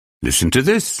Listen to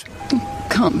this.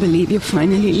 Can't believe you're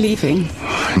finally leaving.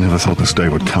 I never thought this day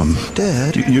would come.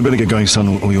 Dad? You better get going, son,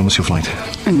 or you'll miss your flight.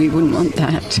 And we wouldn't want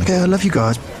that. Okay, I love you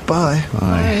guys. Bye.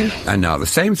 Bye. And now the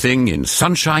same thing in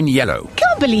sunshine yellow.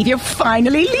 Can't believe you're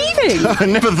finally leaving. I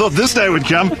never thought this day would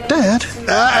come. Dad?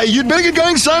 You'd better get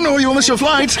going, son, or you'll miss your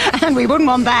flight. And we wouldn't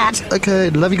want that. Okay,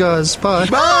 love you guys. Bye.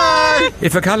 Bye!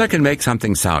 If a colour can make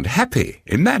something sound happy,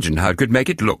 imagine how it could make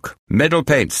it look. Medal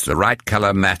Paints, the right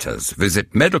colour matters.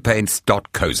 Visit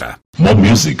medalpaints.coza. More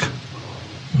music,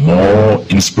 more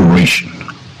inspiration.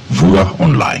 Vuga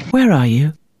Online. Where are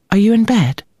you? Are you in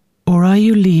bed? Or are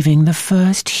you leaving the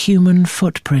first human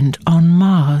footprint on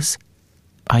Mars?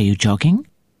 Are you jogging?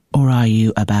 Or are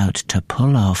you about to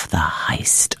pull off the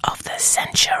heist of the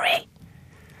century?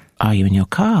 Are you in your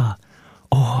car?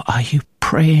 Or are you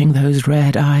praying those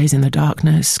red eyes in the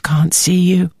darkness can't see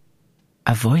you?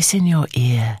 A voice in your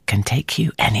ear can take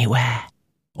you anywhere.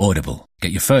 Audible.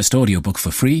 Get your first audiobook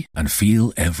for free and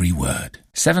feel every word.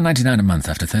 $7.99 a month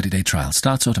after 30-day trial.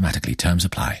 Starts automatically. Terms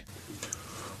apply.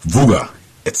 Vuga.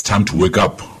 It's time to wake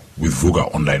up with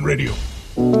Vuga Online Radio.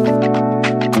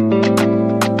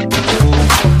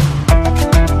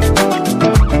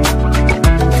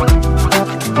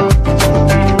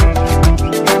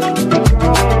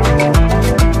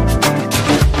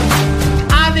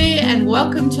 Hi there and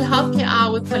welcome to Healthcare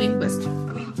Hour with Colleen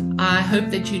Qvist. I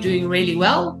hope that you're doing really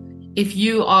well. If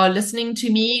you are listening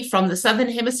to me from the Southern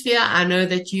Hemisphere, I know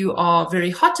that you are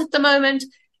very hot at the moment.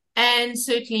 And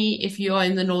certainly if you are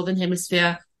in the Northern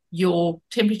Hemisphere, your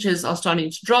temperatures are starting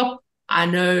to drop. I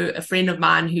know a friend of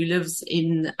mine who lives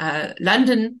in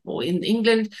London or in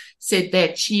England said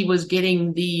that she was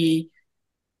getting the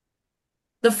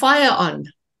fire on.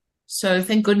 So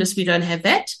thank goodness we don't have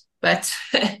that. But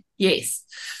yes,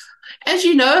 as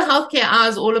you know, Healthcare Hour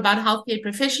is all about healthcare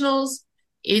professionals.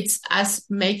 It's us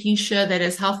making sure that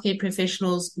as healthcare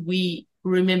professionals, we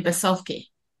remember self-care.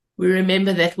 We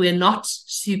remember that we're not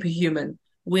superhuman.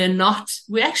 We're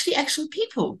actually actual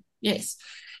people. Yes.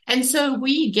 And so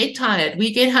we get tired.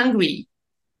 We get hungry.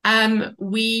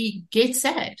 We get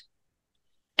sad.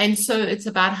 And so it's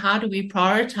about how do we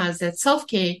prioritize that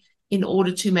self-care in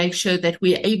order to make sure that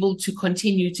we're able to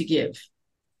continue to give.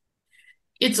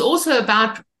 It's also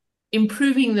about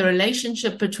improving the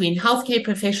relationship between healthcare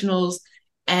professionals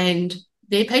and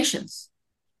their patients,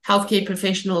 healthcare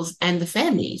professionals and the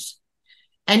families.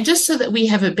 And just so that we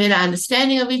have a better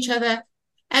understanding of each other,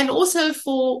 and also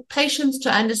for patients to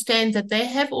understand that they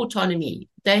have autonomy,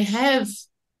 they have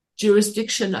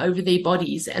jurisdiction over their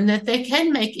bodies, and that they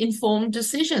can make informed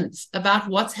decisions about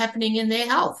what's happening in their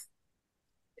health.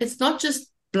 It's not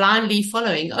just blindly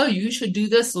following, oh, you should do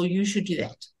this or you should do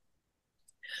that.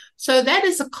 So that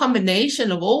is a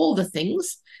combination of all the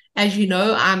things. As you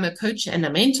know, I'm a coach and a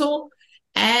mentor,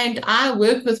 and I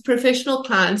work with professional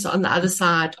clients on the other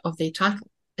side of their title,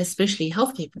 especially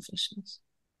healthcare professionals.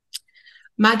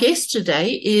 My guest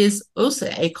today is also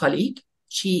a colleague.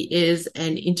 She is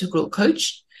an integral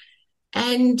coach,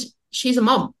 and she's a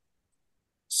mom.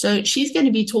 So she's going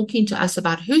to be talking to us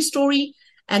about her story,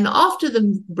 and after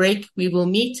the break, we will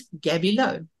meet Gabi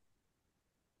Lowe.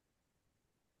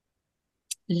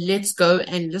 Let's go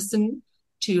and listen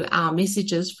to our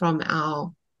messages from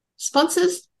our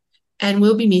sponsors, and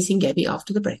we'll be meeting Gabi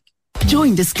after the break.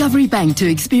 Join Discovery Bank to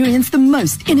experience the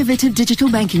most innovative digital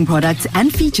banking products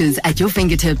and features at your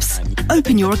fingertips.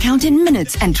 Open your account in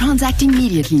minutes and transact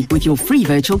immediately with your free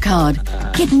virtual card.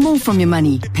 Get more from your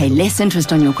money, pay less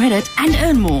interest on your credit, and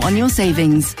earn more on your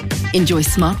savings. Enjoy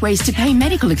smart ways to pay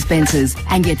medical expenses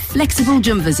and get flexible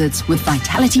gym visits with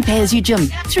Vitality Pay as you gym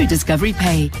through Discovery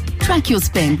Pay. Track your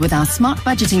spend with our smart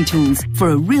budgeting tools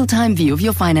for a real-time view of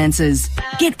your finances.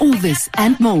 Get all this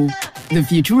and more. The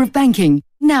future of banking.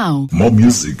 Now. More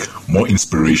music, more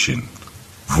inspiration.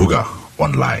 Vuga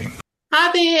Online.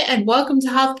 Hi there and welcome to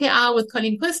Healthcare Hour with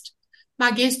Colleen Qvist.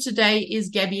 My guest today is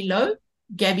Gabi Lowe.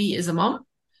 Gabi is a mom.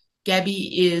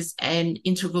 Gabi is an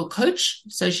integral coach.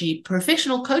 So she's a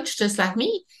professional coach just like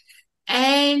me.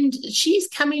 And she's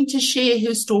coming to share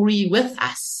her story with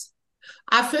us.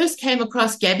 I first came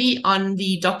across Gabi on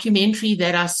the documentary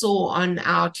that I saw on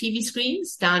our TV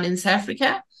screens down in South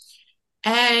Africa.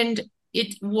 And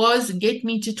it was Get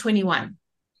Me to 21,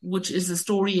 which is a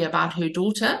story about her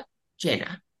daughter,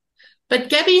 Jenna. But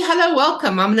Gabi, hello,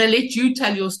 welcome. I'm going to let you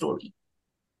tell your story.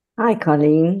 Hi,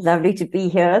 Colleen. Lovely to be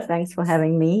here. Thanks for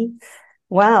having me.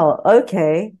 Wow.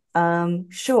 Okay.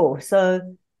 Sure.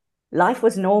 So life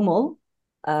was normal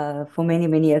for many,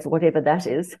 many years, whatever that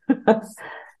is.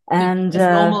 And as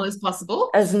normal as possible.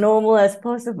 As normal as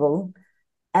possible.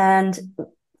 And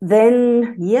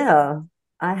then,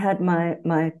 I had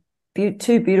my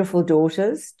two beautiful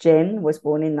daughters. Jen was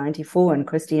born in 94 and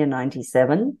Christy in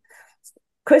 97.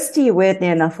 Christy, weirdly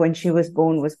enough, when she was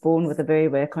born with a very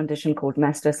rare condition called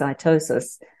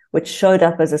mastocytosis, which showed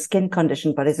up as a skin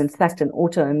condition, but is in fact an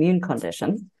autoimmune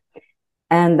condition.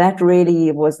 And that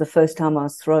really was the first time I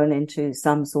was thrown into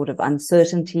some sort of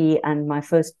uncertainty and my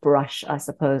first brush, I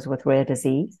suppose, with rare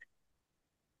disease.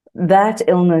 That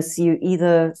illness, you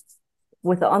either,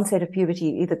 with the onset of puberty,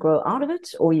 you either grow out of it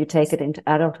or you take it into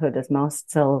adulthood as mast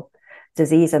cell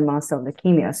disease and mast cell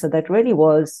leukemia. So that really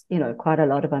was, quite a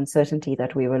lot of uncertainty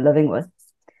that we were living with.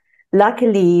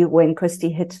 Luckily, when Christy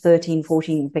hit 13,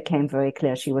 14, it became very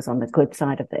clear she was on the good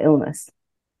side of the illness.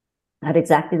 At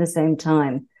exactly the same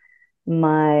time,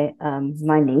 my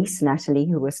niece, Natalie,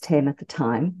 who was 10 at the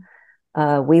time,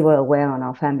 we were away on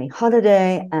our family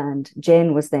holiday, and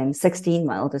Jen was then 16,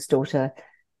 my eldest daughter.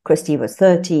 Christy was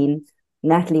 13,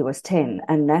 Natalie was 10,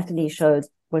 and Natalie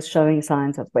was showing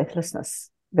signs of breathlessness.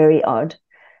 Very odd.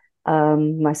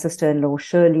 My sister-in-law,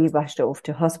 Shirley, rushed her off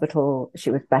to hospital.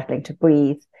 She was battling to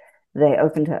breathe. They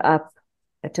opened her up,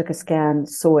 took a scan,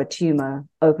 saw a tumor,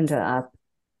 opened her up,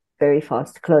 very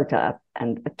fast, closed her up,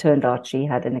 and it turned out she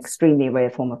had an extremely rare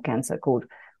form of cancer called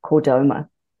chordoma.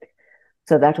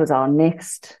 So that was our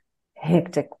next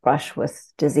hectic brush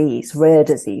with disease, rare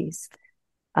disease.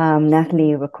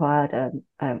 Natalie required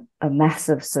a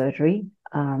massive surgery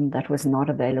that was not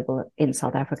available in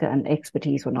South Africa, and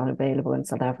expertise were not available in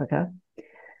South Africa.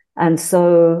 And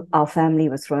so our family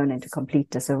was thrown into complete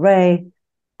disarray.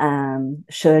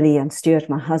 Shirley and Stuart,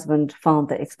 my husband, found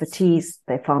the expertise.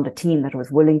 They found a team that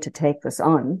was willing to take this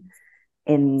on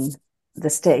in the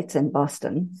States, in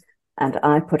Boston. And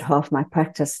I put half my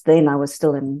practice, then I was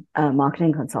still in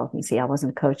marketing consultancy, I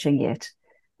wasn't coaching yet,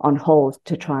 on hold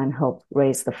to try and help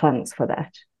raise the funds for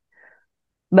that.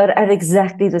 But at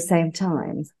exactly the same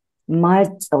time, my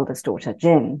eldest daughter,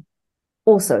 Jen,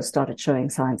 also started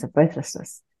showing signs of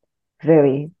breathlessness.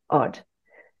 Very odd.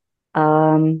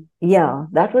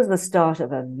 That was the start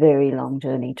of a very long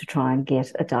journey to try and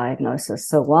get a diagnosis.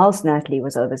 So whilst Natalie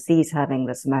was overseas having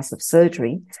this massive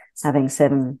surgery, having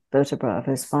 7 vertebrae of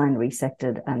her spine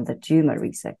resected and the tumor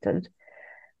resected,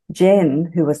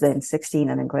 Jen, who was then 16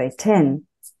 and in grade 10,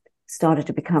 started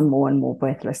to become more and more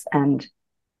breathless, and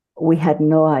we had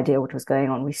no idea what was going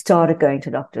on. We started going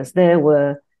to doctors. There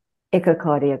were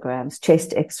echocardiograms,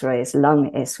 chest x-rays,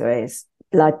 lung x-rays,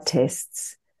 blood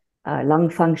tests, lung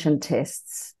function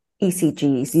tests,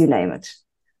 ECGs, you name it.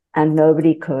 And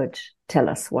nobody could tell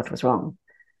us what was wrong.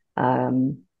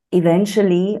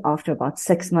 Eventually, after about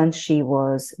 6 months, she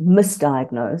was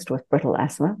misdiagnosed with brittle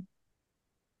asthma.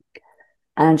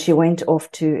 And she went off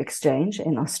to exchange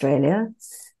in Australia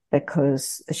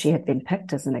because she had been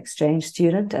picked as an exchange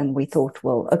student. And we thought,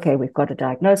 well, okay, we've got a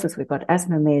diagnosis, we've got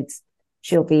asthma meds,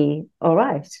 she'll be all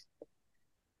right.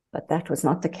 But that was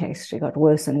not the case. She got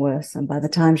worse and worse. And by the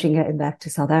time she came back to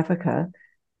South Africa,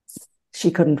 she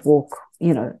couldn't walk,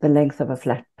 the length of a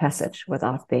flat passage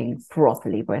without being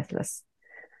properly breathless.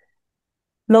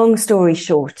 Long story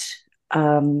short,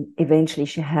 eventually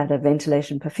she had a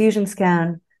ventilation perfusion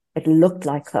scan. It looked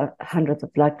like hundreds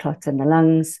of blood clots in the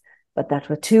lungs, but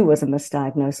that too was a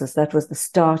misdiagnosis. That was the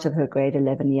start of her grade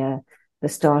 11 year, the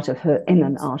start of her in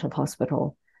and out of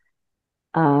hospital.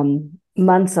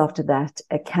 Months after that,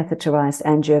 a catheterized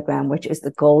angiogram, which is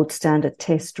the gold standard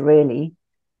test really,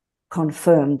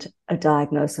 confirmed a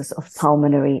diagnosis of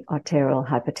pulmonary arterial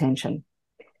hypertension.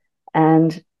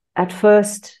 And at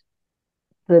first,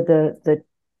 the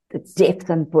depth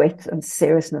and breadth and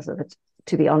seriousness of it,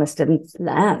 to be honest, didn't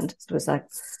land. It was like,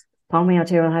 pulmonary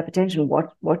arterial hypertension,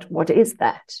 what is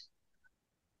that?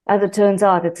 As it turns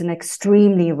out, it's an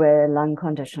extremely rare lung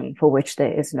condition for which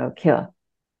there is no cure.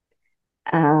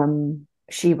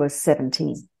 She was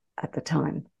 17 at the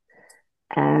time,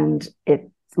 and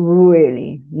it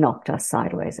really knocked us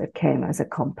sideways. It came as a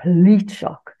complete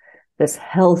shock. This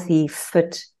healthy,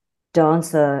 fit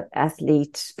dancer,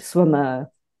 athlete, swimmer,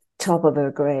 top of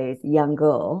her grade, young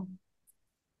girl,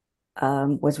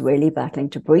 was really battling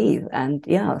to breathe. And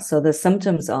so the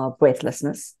symptoms are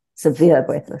breathlessness, severe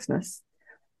breathlessness,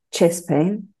 chest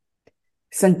pain,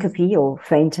 syncope or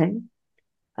fainting,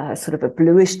 sort of a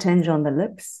bluish tinge on the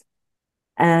lips.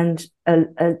 And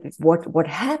what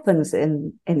happens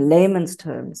in layman's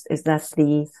terms is that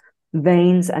the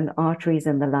veins and arteries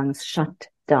in the lungs shut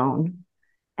down,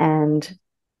 and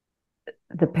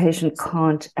the patient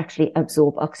can't actually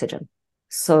absorb oxygen.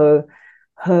 So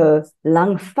her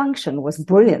lung function was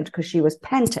brilliant because she was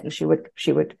panting. She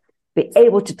would be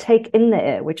able to take in the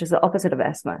air, which is the opposite of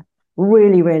asthma,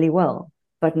 really, really well,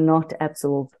 but not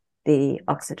absorb the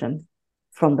oxygen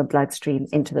from the bloodstream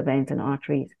into the veins and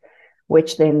arteries.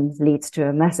 which then leads to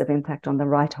a massive impact on the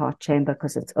right heart chamber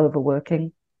because it's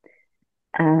overworking.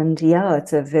 And yeah,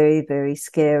 it's a very, very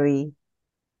scary,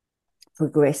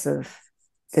 progressive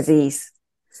disease.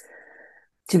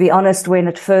 To be honest, when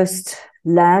it first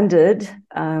landed,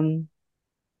 I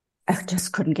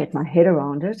just couldn't get my head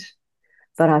around it.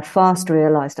 But I fast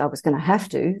realized I was going to have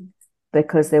to,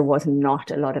 because there was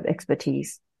not a lot of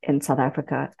expertise in South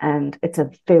Africa, and it's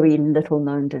a very little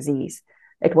known disease.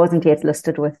 It wasn't yet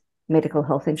listed with medical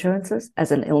health insurances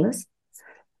as an illness.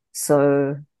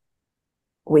 So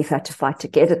we've had to fight to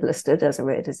get it listed as a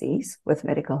rare disease with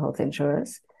medical health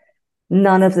insurers.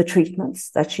 None of the treatments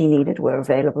that she needed were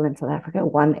available in South Africa.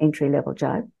 One entry-level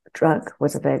drug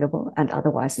was available, and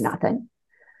otherwise nothing.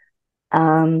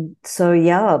 So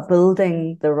yeah,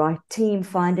 building the right team,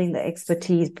 finding the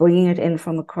expertise, bringing it in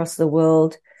from across the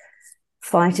world,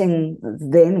 fighting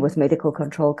then with Medical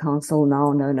Control Council,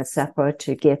 now known as SAPRA,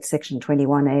 to get Section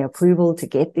 21A approval to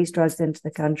get these drugs into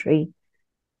the country.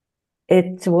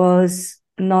 It was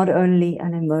not only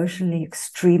an emotionally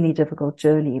extremely difficult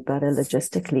journey, but a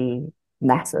logistically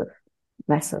massive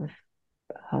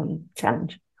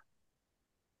challenge.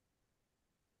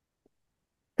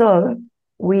 So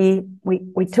we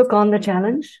took on the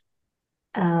challenge.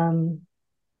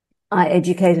 I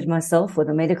educated myself with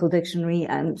a medical dictionary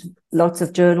and lots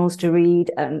of journals to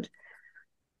read, and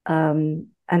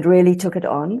really took it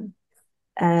on.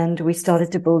 And we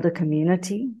started to build a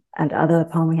community, and other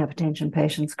pulmonary hypertension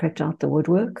patients crept out the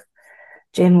woodwork.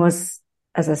 Jen was,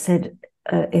 as I said,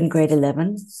 in grade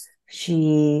 11.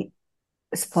 She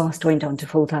went on to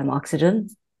full-time oxygen.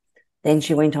 Then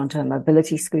she went on to a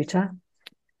mobility scooter.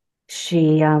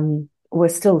 She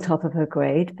was still top of her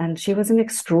grade, and she was an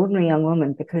extraordinary young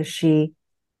woman because she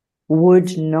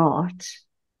would not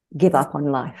give up on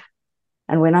life.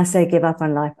 And when I say give up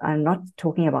on life, I'm not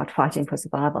talking about fighting for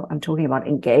survival. I'm talking about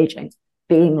engaging,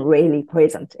 being really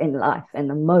present in life in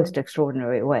the most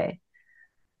extraordinary way.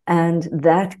 And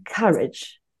that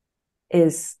courage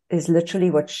is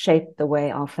literally what shaped the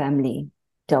way our family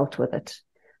dealt with it.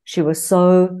 She was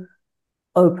so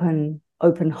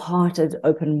open-hearted,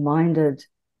 open-minded,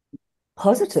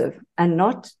 positive, and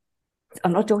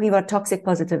I'm not talking about toxic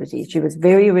positivity. She was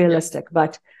very realistic,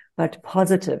 but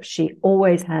positive. She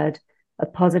always had a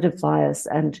positive bias,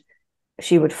 and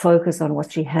she would focus on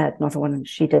what she had, not on what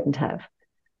she didn't have.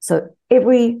 So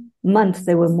every month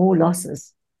there were more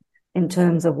losses in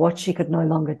terms of what she could no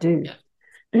longer do.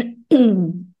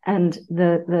 And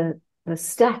the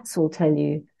stats will tell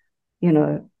you,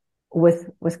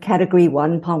 with category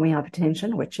 1 pulmonary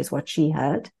hypertension, which is what she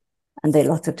had, and there are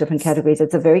lots of different categories.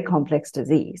 It's a very complex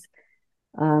disease.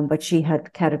 But she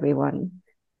had category 1.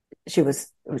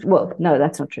 No,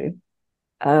 that's not true.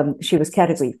 She was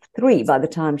category 3 by the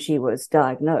time she was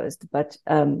diagnosed, but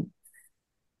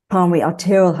pulmonary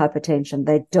arterial hypertension,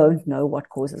 they don't know what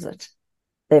causes it.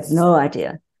 They have no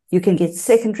idea. You can get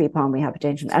secondary pulmonary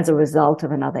hypertension as a result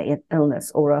of another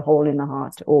illness, or a hole in the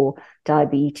heart, or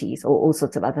diabetes, or all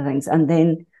sorts of other things. And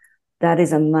then that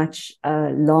is a much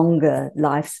longer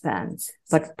lifespan.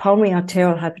 But pulmonary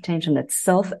arterial hypertension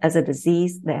itself as a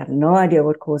disease, they have no idea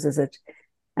what causes it.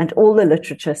 And all the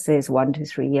literature says 1 to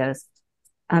 3 years.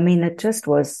 I mean, it just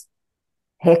was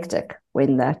hectic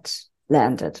when that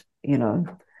landed,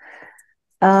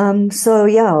 So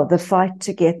yeah, the fight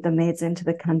to get the meds into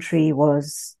the country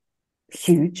was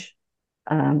huge.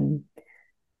 And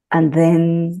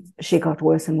then she got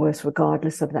worse and worse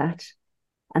regardless of that.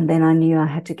 And then I knew I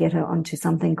had to get her onto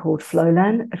something called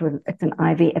Flolan. It's an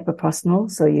IV epiprostinol.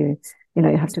 So you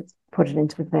have to put it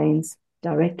into the veins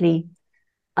directly.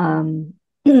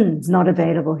 It's not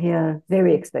available here,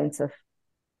 very expensive.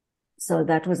 So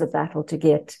that was a battle to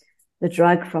get the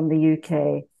drug from the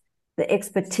UK, the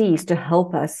expertise to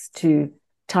help us to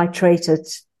titrate it,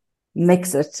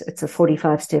 mix it. It's a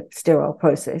 45-step sterile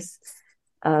process.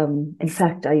 In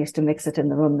fact, I used to mix it in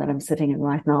the room that I'm sitting in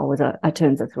right now. I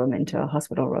turned this room into a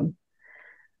hospital room.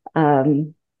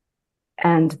 And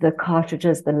the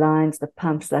cartridges, the lines, the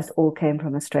pumps, that all came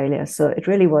from Australia. So it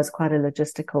really was quite a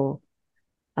logistical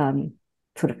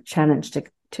sort of challenge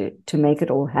to make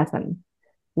it all happen.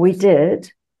 We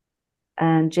did.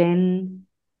 And Jen,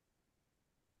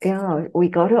 we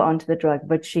got her onto the drug,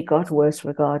 but she got worse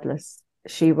regardless.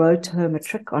 She wrote her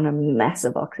matric on a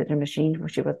massive oxygen machine,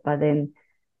 which she was by then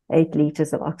 8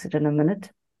 liters of oxygen a minute.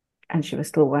 And she was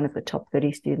still one of the top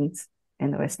 30 students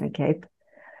in the Western Cape.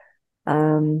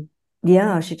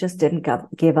 She just didn't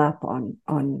give up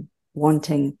on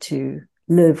wanting to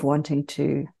live, wanting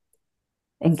to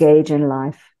engage in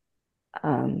life.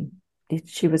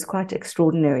 She was quite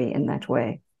extraordinary in that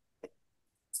way.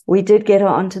 We did get her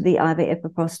onto the IV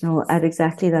epiprostinol at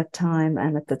exactly that time,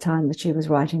 and at the time that she was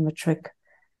writing matric,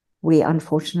 we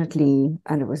unfortunately,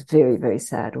 and it was very, very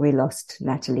sad, we lost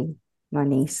Natalie, my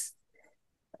niece,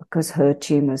 because her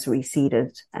tumors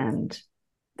reseeded, and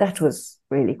that was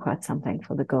really quite something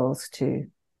for the girls to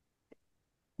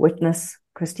witness.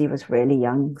 Christy was really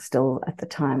young still at the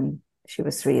time. She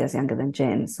was 3 years younger than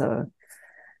Jen, so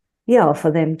yeah,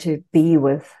 for them to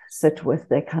sit with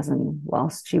their cousin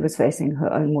whilst she was facing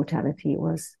her own mortality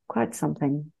was quite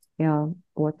something. Yeah,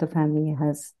 what the family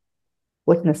has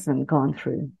witnessed and gone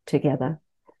through together.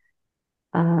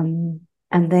 And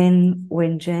then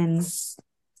when Jen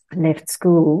left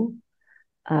school,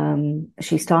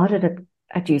 she started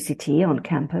at UCT on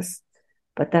campus,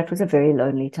 but that was a very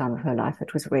lonely time of her life.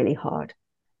 It was really hard.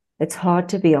 It's hard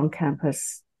to be on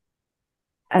campus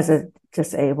as a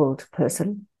disabled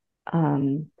person.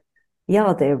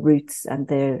 Yeah, there are routes and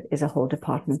there is a whole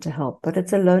department to help, but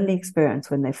it's a lonely experience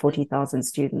when there are 40,000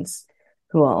 students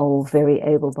who are all very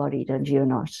able-bodied and you're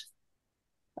not.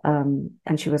 And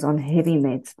she was on heavy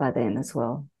meds by then as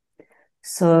well.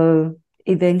 So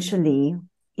eventually,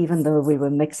 even though we were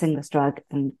mixing this drug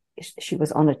and she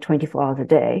was on it 24 hours a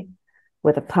day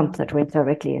with a pump that went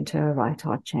directly into her right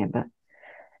heart chamber,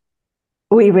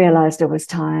 we realized it was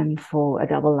time for a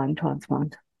double lung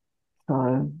transplant.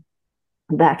 So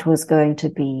that was going to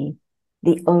be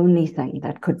the only thing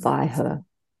that could buy her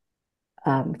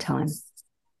time.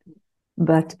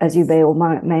 But as you may or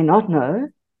may not know,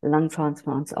 lung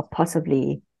transplants are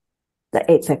possibly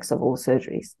the apex of all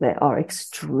surgeries. They are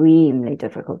extremely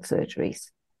difficult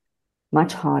surgeries,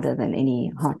 much harder than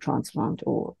any heart transplant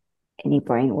or any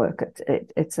brain work.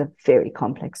 It's a very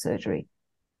complex surgery.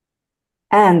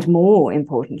 And more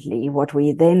importantly, what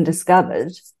we then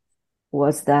discovered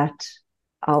was that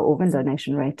our organ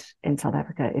donation rate in South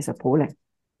Africa is appalling.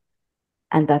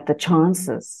 And that the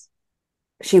chances,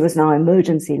 she was now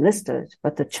emergency listed,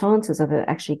 but the chances of her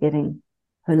actually getting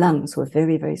her lungs were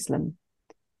very, very slim.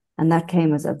 And that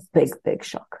came as a big, big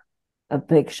shock, a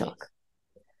big shock.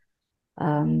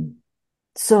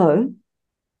 So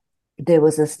there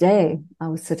was this day, I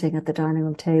was sitting at the dining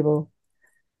room table.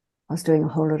 I was doing a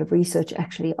whole lot of research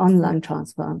actually on lung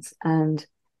transplants, and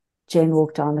Jen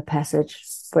walked down the passage,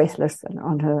 breathless and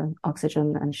on her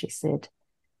oxygen, and she said,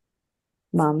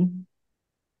 "Mum,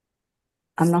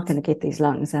 I'm not going to get these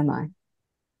lungs, am I?"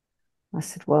 I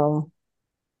said, "Well,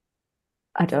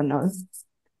 I don't know.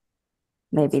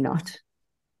 Maybe not.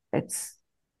 It's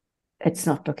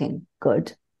not looking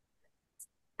good."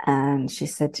 And she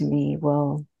said to me,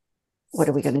 "Well, what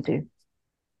are we going to do?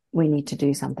 We need to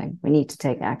do something. We need to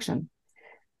take action.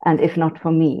 And if not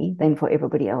for me, then for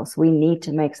everybody else. We need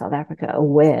to make South Africa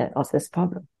aware of this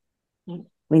problem.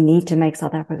 We need to make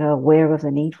South Africa aware of the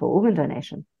need for organ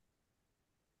donation."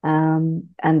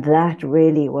 And that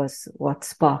really was what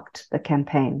sparked the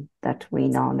campaign that we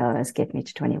now know as Get Me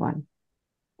to 21.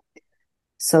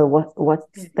 So what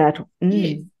that...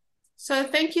 Yeah. So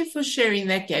thank you for sharing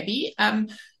that, Gabi.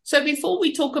 So before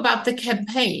we talk about the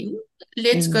campaign,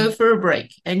 let's go for a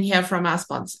break and hear from our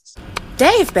sponsors.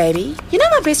 Dave, baby, you know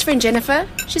my best friend Jennifer?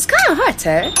 She's kind of hot,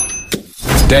 eh?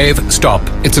 Dave, stop.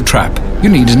 It's a trap. You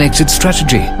need an exit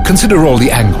strategy. Consider all the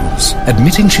angles.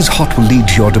 Admitting she's hot will lead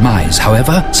to your demise.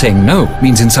 However, saying no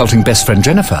means insulting best friend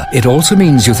Jennifer. It also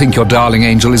means you think your darling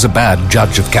angel is a bad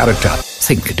judge of character.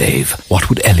 Think, Dave. What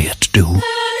would Elliot do?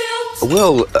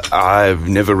 Well, I've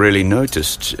never really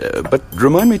noticed, but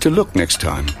remind me to look next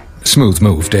time. Smooth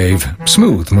move, Dave.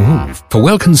 Smooth move. For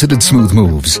well-considered smooth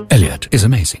moves, Elliot is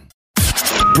amazing.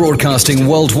 Broadcasting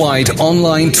worldwide,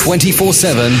 online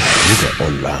 24/7. Vuga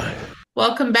Online.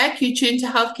 Welcome back. You tuned to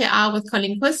Healthcare Hour with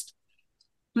Colleen Qvist.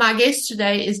 My guest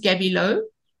today is Gabi Lowe.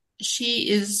 She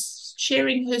is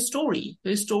sharing her story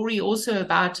also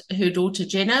about her daughter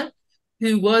Jenna,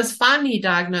 who was finally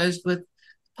diagnosed with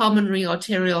pulmonary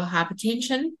arterial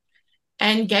hypertension.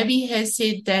 And Gabi has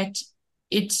said that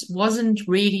it wasn't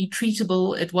really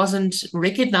treatable. It wasn't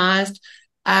recognized.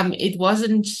 It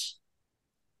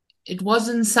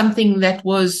wasn't something that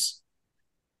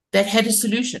had a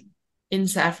solution in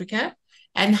South Africa,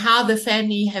 and how the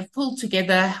family have pulled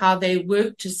together, how they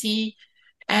worked to see.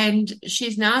 And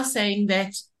she's now saying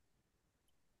that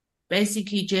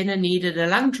basically Jenna needed a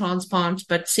lung transplant,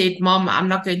 but said, "Mom, I'm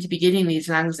not going to be getting these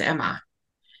lungs, am I?"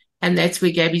 And that's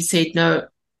where Gabi said, "No,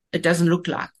 it doesn't look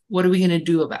like. What are we going to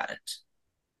do about it?"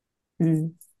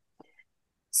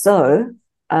 So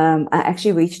I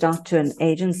actually reached out to an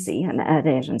ad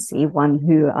agency, one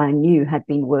who I knew had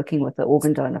been working with the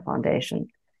Organ Donor Foundation.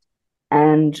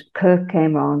 And Kirk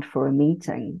came around for a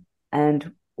meeting.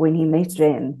 And when he met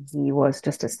Jen, he was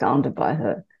just astounded by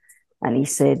her. And he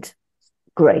said,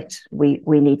 great. We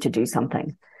need to do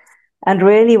something. And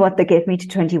really what the Get Me to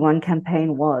 21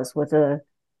 campaign was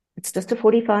it's just a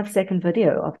 45-second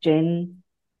video of Jen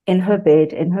in her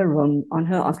bed, in her room, on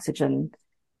her oxygen.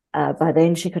 By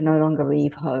then she could no longer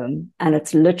leave home. And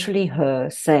it's literally her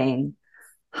saying,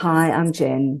 "Hi, I'm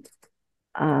Jen.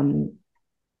 I'm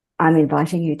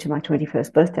inviting you to my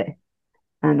 21st birthday.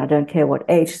 And I don't care what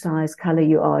age, size, color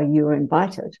you are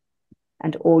invited.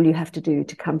 And all you have to do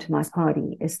to come to my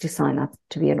party is to sign up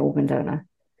to be an organ donor.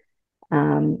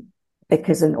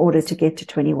 Because in order to get to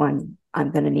 21,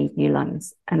 I'm going to need new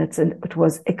lungs." And it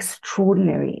was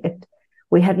extraordinary.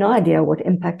 We had no idea what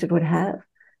impact it would have,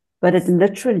 but it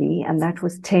literally, and that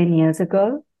was 10 years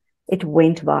ago, it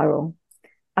went viral.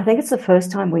 I think it's the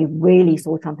first time we really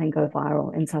saw something go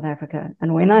viral in South Africa.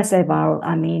 And when I say viral,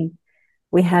 I mean,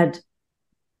 we had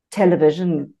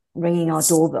television ringing our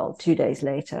doorbell 2 days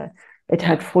later. It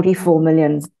had 44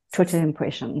 million Twitter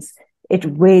impressions. It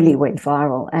really went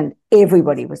viral, and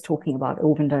everybody was talking about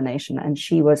organ donation. And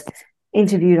she was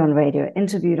interviewed on radio,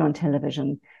 interviewed on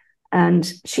television. And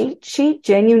she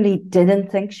genuinely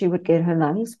didn't think she would get her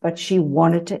lungs, but she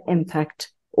wanted to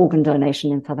impact organ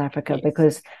donation in South Africa,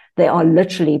 because there are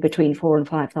literally between 4,000 and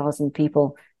 5,000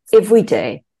 people every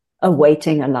day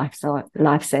awaiting a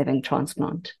life-saving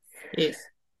transplant. Yes.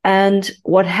 And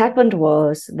what happened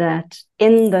was that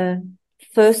in the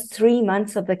first 3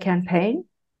 months of the campaign,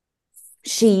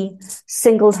 she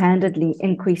single-handedly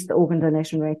increased the organ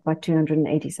donation rate by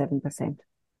 287%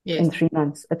 in 3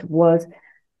 months. It was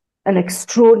an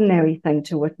extraordinary thing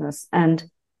to witness. And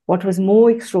what was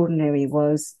more extraordinary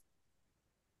was,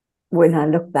 when I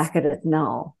look back at it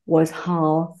now, was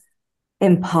how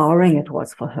empowering it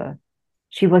was for her.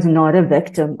 She was not a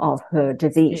victim of her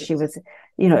disease. She was,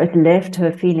 it left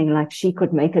her feeling like she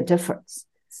could make a difference.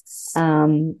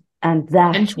 And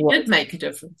she did make a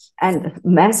difference. And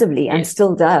massively, and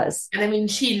still does. And I mean,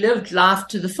 she lived life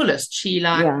to the fullest. She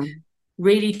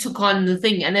really took on the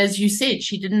thing. And as you said,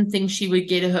 she didn't think she would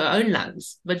get her own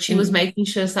lungs, but she was making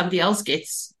sure somebody else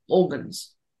gets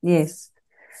organs. Yes.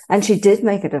 And she did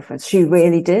make a difference. She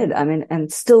really did. I mean,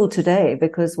 and still today,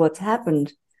 because what's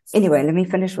happened, anyway, let me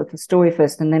finish with the story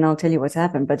first, and then I'll tell you what's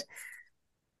happened. But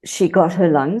she got her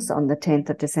lungs on the 10th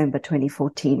of December,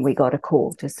 2014. We got a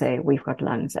call to say, "We've got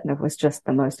lungs." And it was just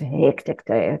the most hectic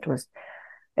day.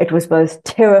 It was both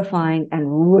terrifying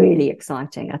and really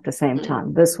exciting at the same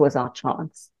time. This was our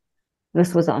chance.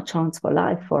 This was our chance for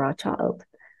life, for our child.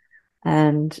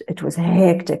 And it was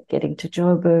hectic getting to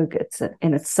Joburg. It's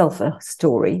in itself a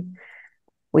story.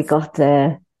 We got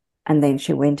there, and then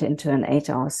she went into an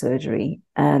 8-hour surgery.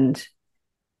 And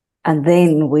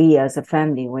then we as a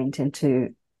family went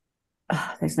into,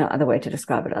 there's no other way to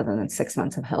describe it other than 6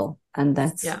 months of hell. And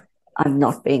that's, I'm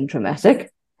not being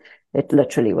dramatic. It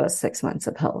literally was 6 months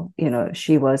of hell.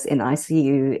 She was in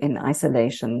ICU, in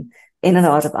isolation, in and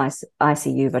out of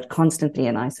ICU, but constantly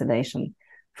in isolation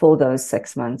for those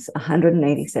 6 months,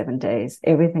 187 days.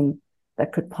 Everything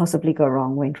that could possibly go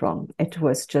wrong went wrong. It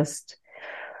was just,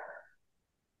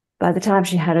 by the time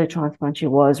she had her transplant, she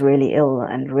was really ill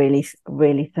and really,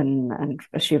 really thin, and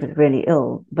she was really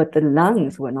ill. But the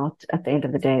lungs were not, at the end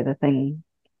of the day, the thing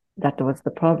that was the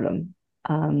problem.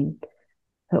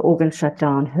 Her organs shut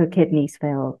down, her kidneys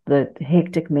failed, the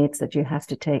hectic meds that you have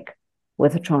to take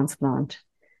with a transplant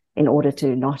in order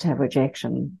to not have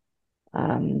rejection.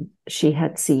 She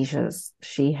had seizures,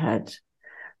 she had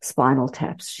spinal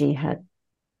taps, she had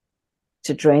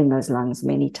to drain those lungs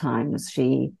many times.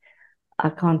 I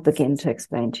can't begin to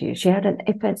explain to you. She had an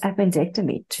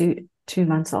appendectomy two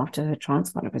months after her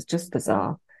transplant. It was just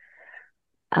bizarre.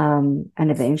 And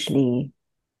eventually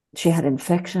she had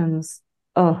infections.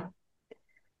 Oh,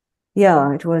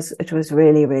 yeah, it was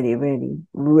really, really, really,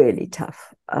 really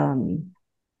tough.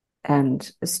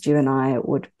 And Stu and I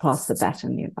would pass the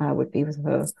baton. I would be with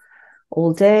her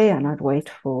all day, and I'd wait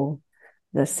for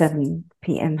the 7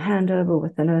 p.m. handover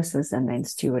with the nurses, and then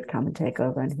Stu would come and take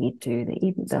over, and he'd do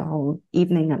the whole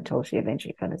evening until she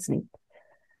eventually fell asleep.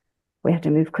 We had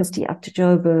to move Christy up to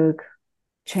Joburg,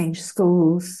 change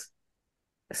schools,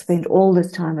 spend all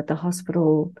this time at the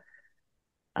hospital,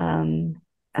 and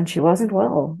she wasn't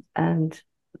well. And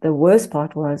the worst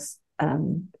part was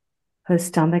her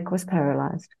stomach was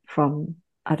paralyzed from,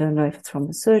 I don't know if it's from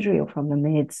the surgery or from the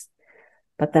meds,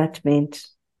 but that meant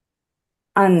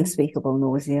unspeakable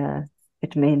nausea.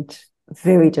 It meant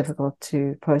very difficult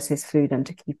to process food and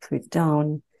to keep food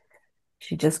down.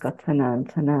 She just got thinner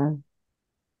and thinner.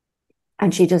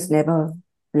 And she just never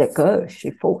let go. She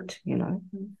fought,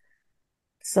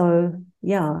 So,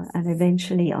 yeah, and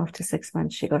eventually after 6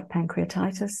 months, she got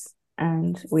pancreatitis,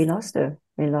 and we lost her.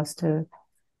 We lost her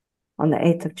on the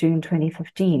 8th of June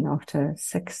 2015 after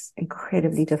 6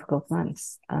 incredibly difficult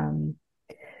months.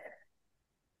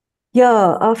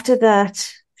 After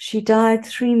that, she died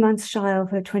 3 months shy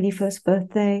of her 21st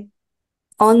birthday.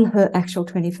 On her actual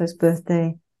 21st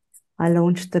birthday, I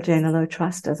launched the Gabi Lowe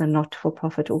Trust as a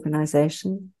not-for-profit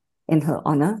organization in her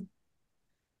honor.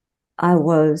 I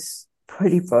was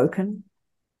pretty broken,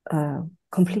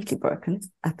 completely broken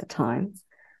at the time.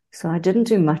 So I didn't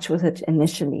do much with it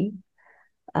initially.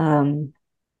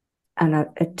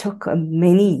 It took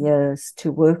many years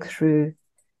to work through.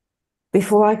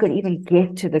 Before I could even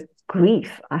get to the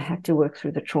grief, I had to work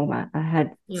through the trauma. I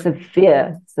had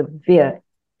severe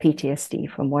PTSD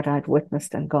from what I'd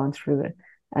witnessed and gone through it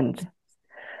and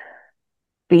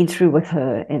been through with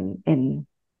her in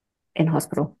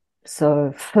hospital.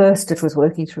 So first it was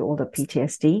working through all the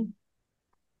PTSD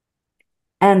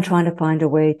and trying to find a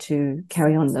way to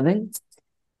carry on living.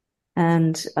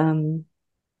 And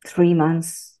 3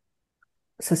 months,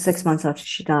 so 6 months after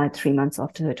she died, 3 months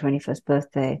after her 21st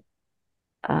birthday,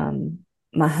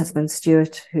 my husband,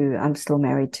 Stuart, who I'm still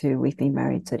married to, we've been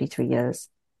married 33 years,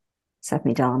 sat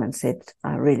me down and said,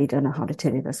 I really don't know how to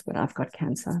tell you this, but I've got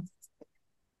cancer.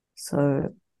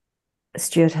 So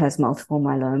Stuart has multiple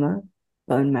myeloma,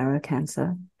 bone marrow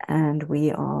cancer, and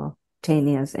we are 10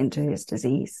 years into his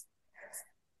disease.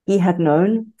 He had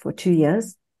known for 2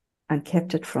 years and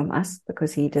kept it from us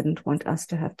because he didn't want us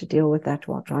to have to deal with that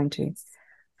while trying to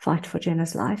fight for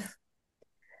Jenna's life.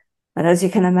 But as you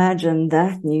can imagine,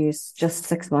 that news just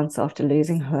 6 months after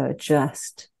losing her,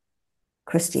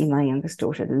 Christy, my youngest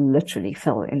daughter, literally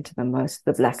fell into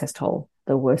the blackest hole,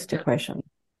 the worst depression,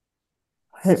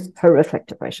 horrific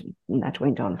depression. And that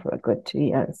went on for a good 2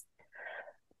 years.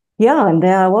 And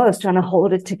there I was trying to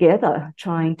hold it together,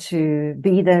 trying to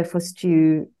be there for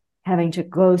Stu, having to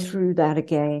go through that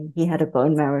again. He had a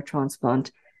bone marrow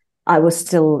transplant. I was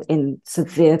still in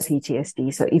severe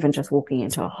PTSD, so even just walking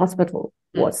into a hospital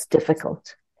was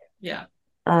difficult.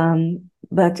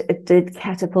 But it did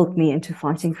catapult me into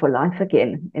fighting for life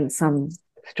again in some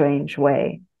strange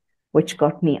way, which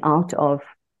got me out of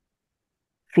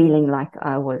feeling like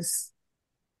I was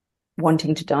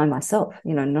wanting to die myself.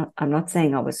 I'm not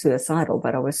saying I was suicidal,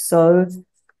 but I was so...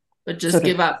 But just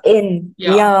give up.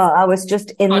 I was just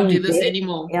in Can't do this death.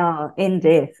 anymore. In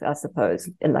death, I suppose,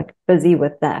 like busy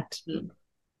with that.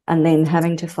 And then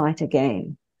having to fight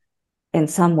again, in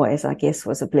some ways, I guess,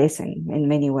 was a blessing. In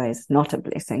many ways, not a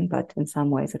blessing, but in some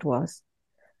ways it was.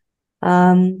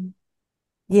 I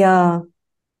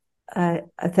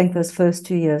think those first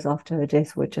 2 years after her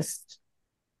death were just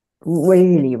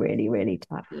really, really, really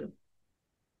tough.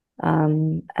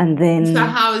 And then... So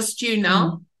how is Stu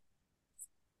now?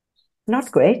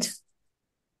 Not great.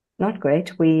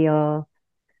 We are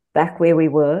back where we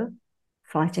were,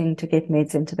 fighting to get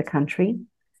meds into the country.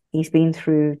 He's been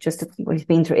through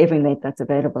every med that's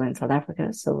available in South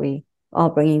Africa. So we are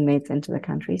bringing meds into the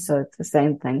country. So it's the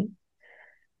same thing.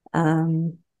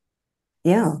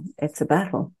 It's a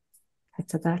battle.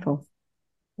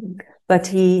 But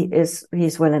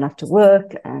he's well enough to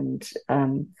work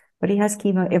but he has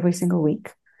chemo every single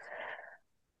week.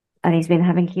 And he's been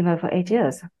having chemo for 8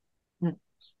 years.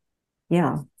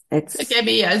 It's... So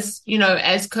Gabi,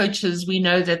 as coaches, we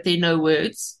know that there are no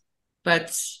words,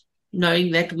 but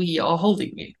knowing that we are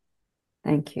holding you.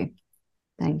 Thank you.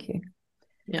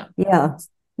 Yeah.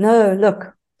 No,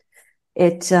 look,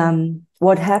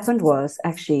 what happened was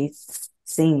actually,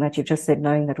 seeing that you just said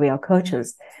knowing that we are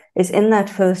coaches, is in that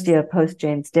first year post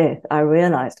Jen's death, I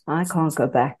realized I can't go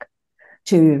back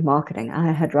to marketing.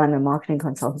 I had run a marketing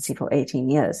consultancy for 18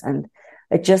 years and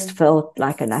it just felt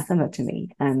like anathema to me.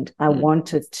 And I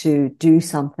wanted to do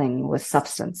something with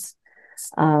substance.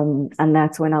 And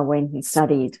that's when I went and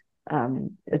studied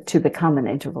to become an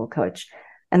interval coach.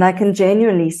 And I can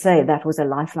genuinely say that was a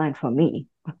lifeline for me,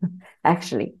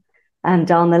 actually. And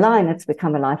down the line, it's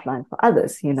become a lifeline for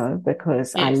others,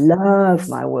 because I love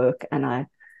my work and I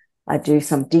do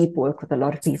some deep work with a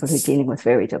lot of people who are dealing with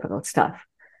very difficult stuff.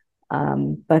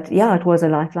 But it was a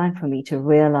lifeline for me to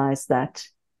realize that,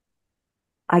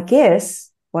 I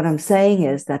guess what I'm saying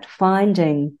is that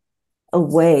finding a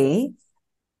way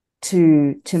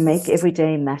to make every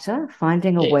day matter,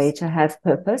 finding a way to have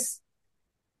purpose,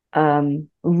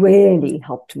 really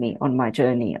helped me on my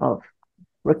journey of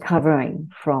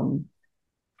recovering from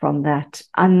that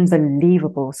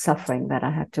unbelievable suffering that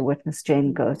I had to witness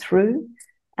Jen go through,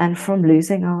 and from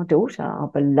losing our daughter, our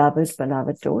beloved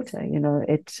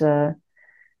daughter.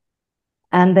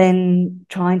 And then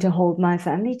trying to hold my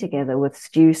family together with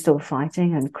Stu still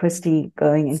fighting and Christy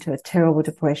going into a terrible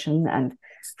depression and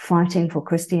fighting for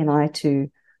Christy and I to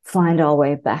find our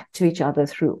way back to each other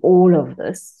through all of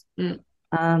this.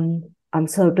 I'm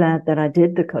so glad that I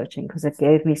did the coaching because it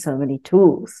gave me so many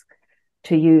tools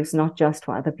to use, not just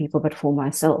for other people, but for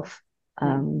myself,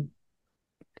 to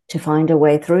find a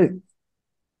way through.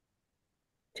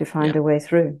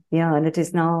 Yeah, and it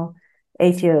is now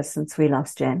 8 years since we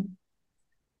lost Jen.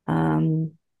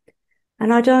 And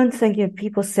I don't think if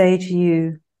people say to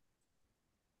you,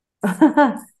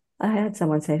 I had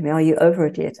someone say to me, "Are you over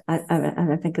it yet?"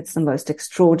 And I think it's the most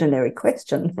extraordinary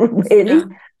question, really. Yeah.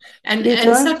 And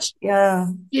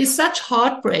there's such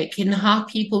heartbreak in how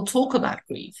people talk about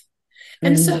grief.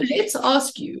 And so let's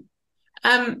ask you,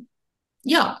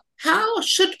 how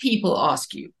should people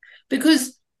ask you?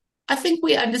 Because I think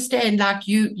we understand, like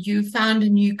you found a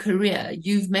new career,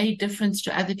 you've made difference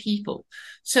to other people.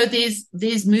 So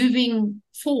there's moving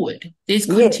forward, there's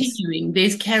continuing,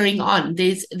 there's carrying on,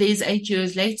 there's 8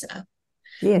 years later.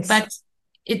 Yes. But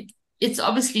it's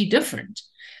obviously different.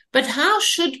 But how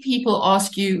should people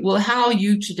ask you, well, how are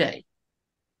you today?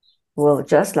 Well,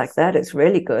 just like that, it's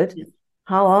really good.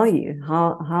 How are you?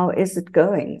 How is it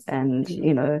going? And,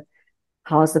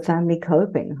 how's the family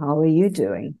coping? How are you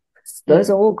doing? Those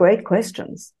are all great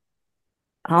questions.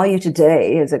 How are you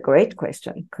today is a great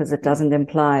question because it doesn't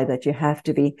imply that you have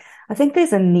to be. I think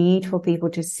there's a need for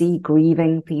people to see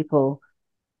grieving people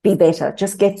be better,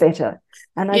 just get better.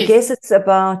 And I guess it's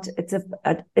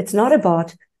not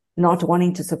about not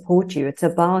wanting to support you. It's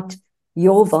about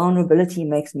your vulnerability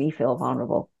makes me feel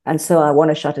vulnerable. And so I want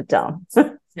to shut it down.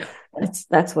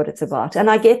 That's what it's about. And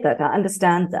I get that. I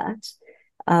understand that.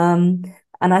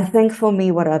 And I think for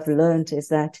me, what I've learned is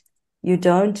that you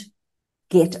don't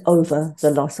get over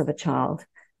the loss of a child.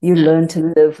 You learn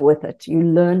to live with it. You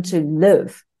learn to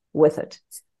live with it.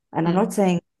 And I'm not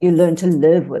saying you learn to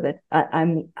live with it. I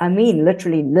mean,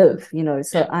 literally live,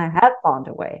 so I have found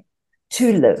a way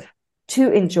to live,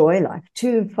 to enjoy life,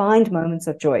 to find moments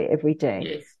of joy every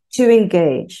day, to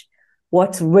engage.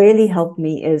 What's really helped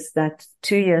me is that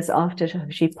 2 years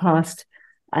after she passed,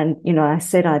 and, I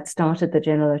said I'd started the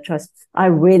General Trust, I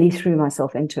really threw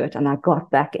myself into it and I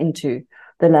got back into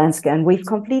the landscape. And we've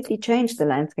completely changed the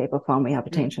landscape of palm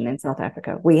rehabilitation in South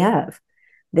Africa. We have.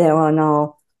 There are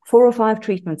now 4 or 5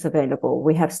 treatments available.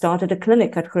 We have started a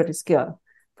clinic at Groote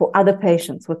for other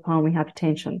patients with palm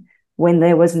rehabilitation when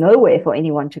there was nowhere for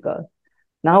anyone to go.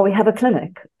 Now we have a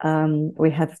clinic.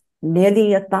 We have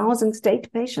nearly 1,000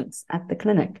 state patients at the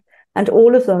clinic. And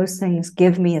all of those things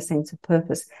give me a sense of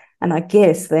purpose. And I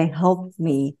guess they help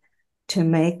me to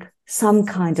make some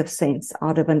kind of sense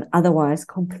out of an otherwise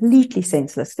completely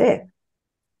senseless death.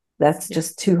 That's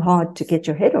just too hard to get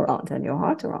your head around and your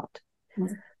heart around.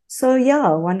 So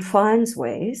one finds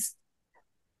ways.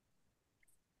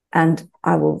 And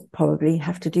I will probably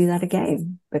have to do that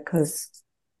again because,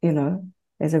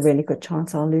 there's a really good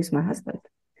chance I'll lose my husband.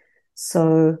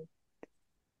 So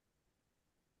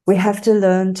we have to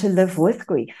learn to live with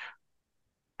grief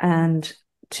and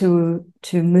to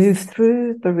move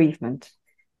through bereavement.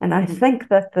 And I think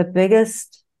that the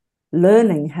biggest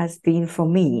learning has been for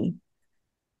me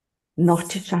not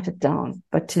to shut it down,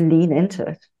 but to lean into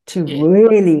it, to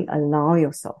really allow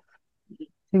yourself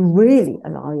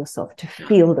to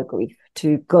feel the grief,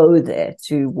 to go there,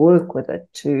 to work with it,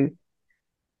 to,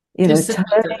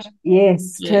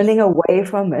 turning away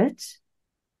from it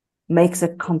makes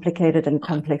it complicated and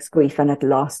complex grief, and it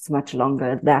lasts much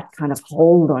longer. That kind of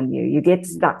hold on you. You get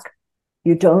stuck.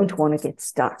 You don't want to get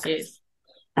stuck.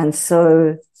 And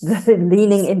so the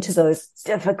leaning into those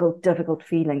difficult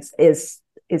feelings is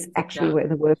actually where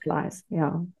the work lies.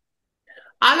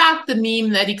 I like the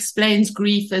meme that explains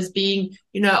grief as being,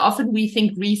 often we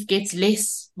think grief gets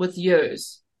less with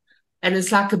years and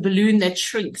it's like a balloon that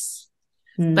shrinks.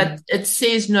 But it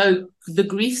says, no, the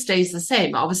grief stays the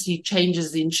same. Obviously it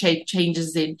changes in shape,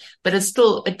 but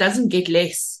it doesn't get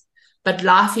less, but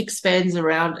life expands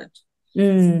around it.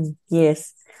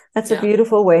 Yes. That's a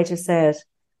beautiful way to say it.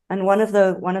 And one of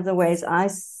the ways I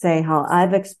say how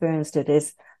I've experienced it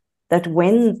is that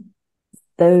when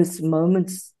those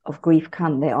moments of grief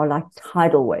come, they are like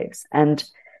tidal waves, and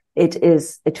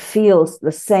it feels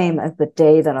the same as the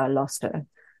day that I lost her.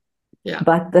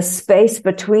 But the space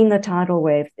between the tidal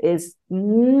waves is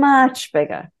much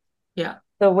bigger.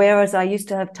 So whereas I used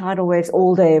to have tidal waves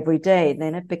all day, every day,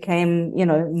 then it became,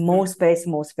 more space.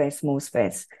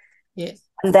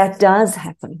 And that does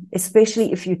happen,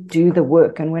 especially if you do the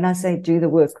work. And when I say do the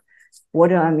work, what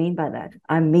do I mean by that?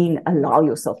 I mean, allow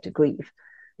yourself to grieve.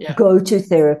 Go to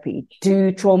therapy,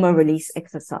 do trauma release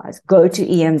exercise, go to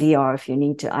EMDR if you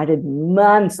need to. I did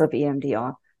months of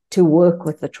EMDR to work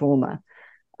with the trauma.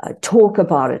 Talk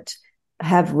about it. I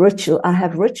have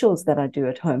rituals that I do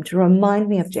at home to remind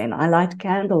me of Jen. I light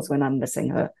candles when I'm missing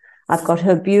her. I've got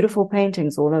her beautiful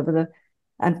paintings all over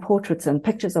and portraits and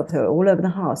pictures of her all over the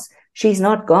house. She's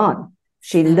not gone.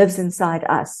 She lives inside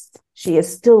us. She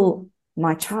is still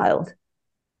my child.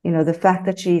 The fact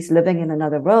that she's living in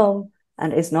another realm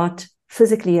and is not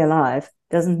physically alive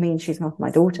doesn't mean she's not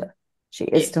my daughter. She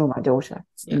is still my daughter.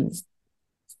 Yeah.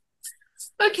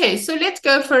 Okay, so let's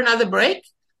go for another break.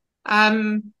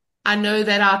 I know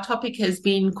that our topic has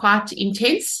been quite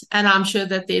intense, and I'm sure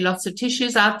that there are lots of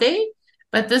tissues out there,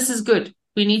 but this is good.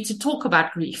 We need to talk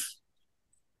about grief.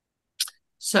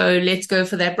 So let's go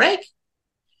for that break.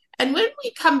 And when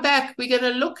we come back, we're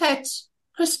going to look at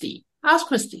Christy. How's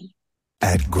Christy?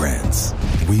 At Grants,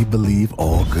 we believe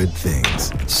all good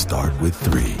things start with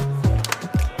 3.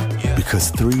 Because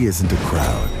 3 isn't a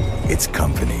crowd, it's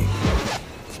company.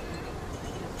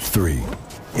 3,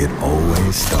 it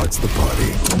always starts the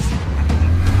party.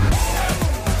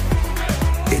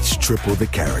 It's triple the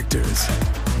characters,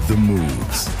 the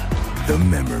moves, the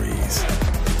memories.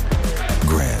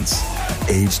 Grants,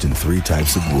 aged in 3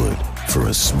 types of wood for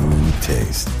a smooth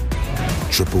taste.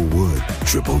 Triple wood,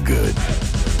 triple good.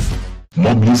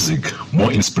 More music,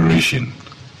 more inspiration.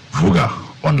 Vuga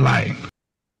Online.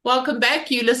 Welcome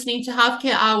back. You're listening to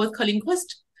Healthcare Hour with Colleen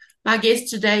Qvist. My guest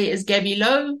today is Gabi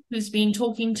Lowe, who's been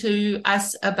talking to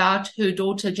us about her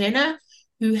daughter Jenna,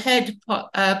 who had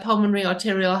pulmonary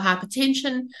arterial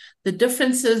hypertension, the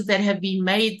differences that have been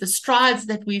made, the strides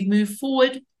that we've moved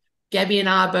forward. Gabi and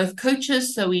I are both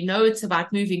coaches, so we know it's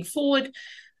about moving forward.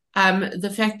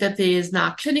 The fact that there is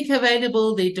now a clinic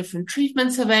available, there are different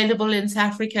treatments available in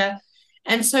South Africa,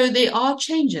 and so there are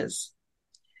changes.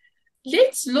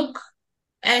 Let's look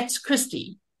at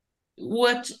Christy.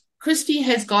 What Christy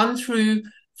has gone through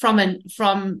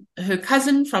from her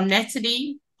cousin, from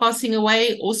Natalie passing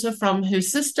away, also from her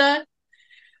sister.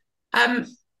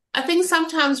 I think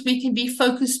sometimes we can be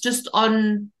focused just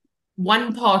on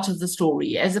one part of the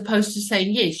story, as opposed to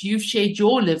saying, yes, you've shared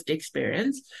your lived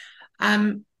experience.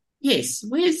 Yes,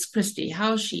 where's Christy?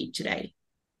 How is she today?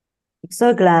 I'm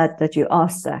so glad that you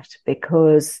asked that,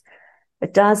 because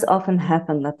it does often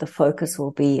happen that the focus will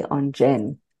be on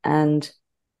Jen. And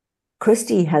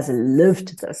Christy has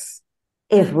lived this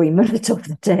every minute of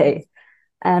the day.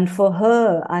 And for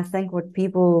her, I think what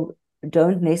people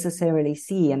don't necessarily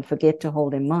see and forget to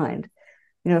hold in mind,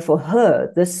 for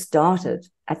her, this started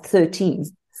at 13,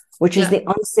 which is the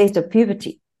onset of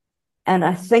puberty. And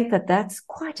I think that that's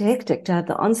quite hectic to have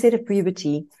the onset of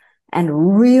puberty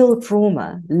and real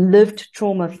trauma, lived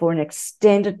trauma for an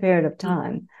extended period of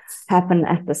time happen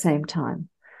at the same time.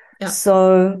 Yeah.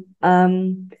 So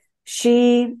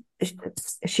she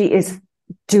is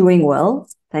doing well.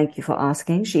 Thank you for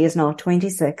asking. She is now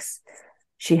 26.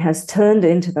 She has turned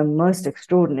into the most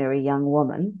extraordinary young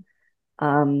woman,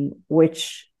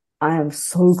 which I am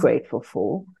so grateful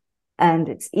for. And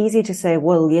it's easy to say,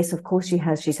 well, yes, of course she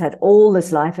has. She's had all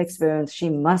this life experience. She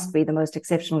must be the most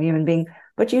exceptional human being.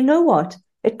 But you know what?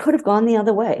 It could have gone the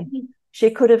other way. She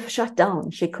could have shut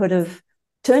down. She could have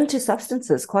turned to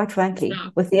substances, quite frankly,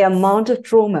 with the amount of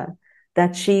trauma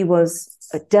that she was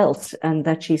dealt and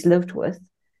that she's lived with.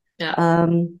 Yeah.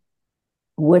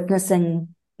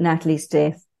 Witnessing Natalie's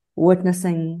death,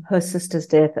 witnessing her sister's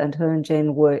death, and her and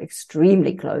Jen were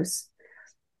extremely close,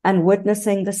 and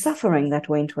witnessing the suffering that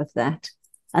went with that.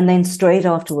 And then straight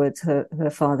afterwards,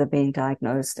 her father being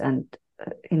diagnosed, and,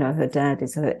 her dad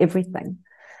is her everything.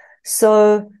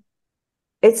 So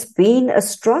it's been a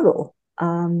struggle.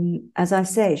 As I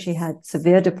say, she had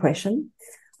severe depression.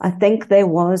 I think there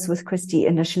was with Christy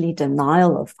initially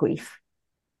denial of grief.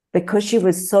 Because she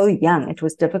was so young, it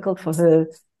was difficult for her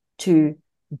to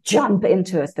jump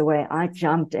into it the way I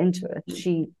jumped into it.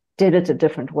 She did it a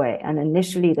different way. And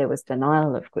initially there was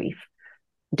denial of grief,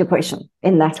 depression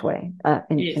in that way,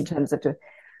 in terms of.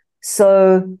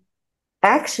 So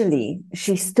actually,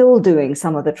 she's still doing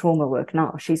some of the trauma work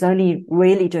now. She's only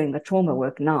really doing the trauma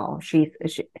work now.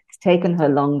 It's taken her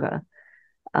longer.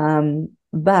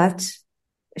 But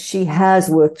she has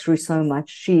worked through so much.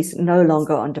 She's no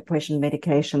longer on depression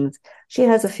medications. She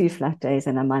has a few flat days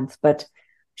in a month, but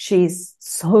she's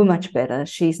so much better.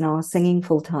 She's now singing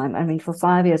full time. I mean, for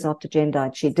 5 years after Jen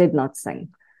died, she did not sing.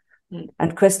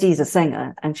 And Christy's a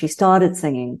singer, and she started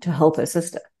singing to help her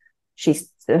sister.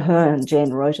 Her and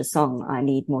Jen wrote a song, I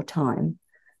Need More Time.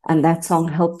 And that song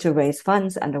helped to raise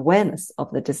funds and awareness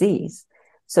of the disease.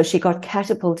 So she got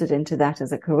catapulted into that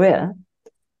as a career.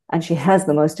 And she has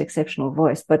the most exceptional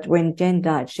voice. But when Jen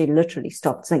died, she literally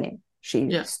stopped singing. She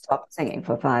stopped singing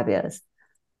for 5 years.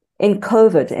 In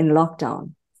COVID, in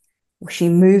lockdown, she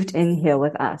moved in here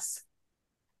with us.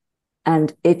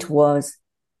 And it was,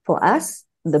 for us,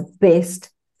 the best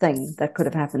thing that could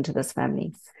have happened to this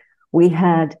family. We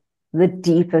had the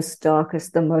deepest,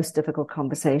 darkest, the most difficult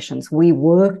conversations. We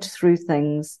worked through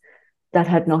things that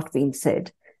had not been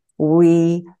said.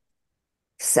 We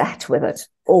sat with it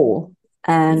all,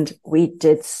 and we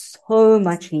did so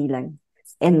much healing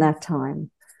in that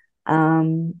time.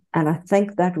 And I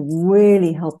think that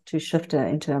really helped to shift her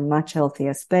into a much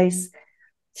healthier space.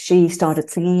 She started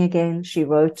singing again. She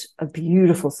wrote a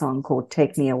beautiful song called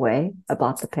Take Me Away,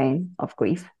 about the pain of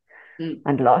grief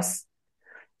and loss.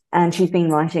 And she's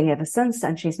been writing ever since,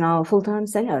 and she's now a full-time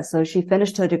singer. So she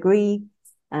finished her degree,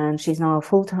 and she's now a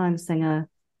full-time singer.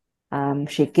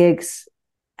 She gigs,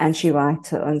 and she writes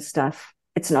her own stuff.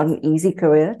 It's not an easy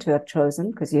career to have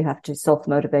chosen, because you have to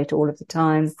self-motivate all of the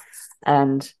time.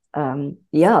 And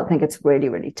I think it's really,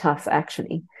 really tough,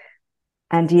 actually.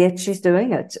 And yet she's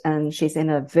doing it, and she's in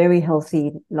a very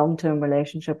healthy long-term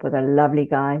relationship with a lovely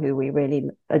guy who we really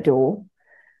adore.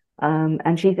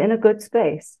 And she's in a good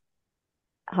space.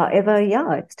 However,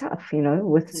 it's tough,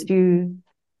 with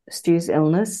Stu's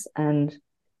illness. And,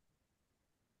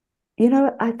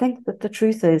 I think that the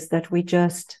truth is that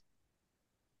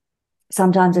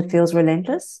sometimes it feels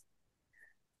relentless.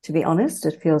 To be honest,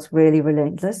 it feels really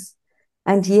relentless.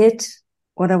 And yet,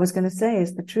 what I was going to say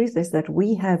is the truth is that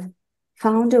we have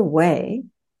found a way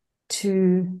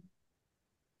to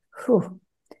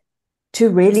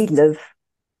really live,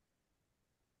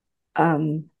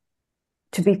 to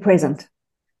be present.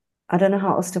 I don't know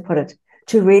how else to put it,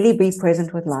 to really be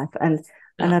present with life. And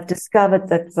I've discovered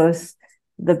that both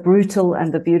the brutal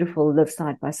and the beautiful live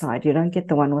side by side. You don't get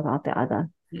the one without the other.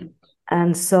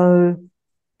 And so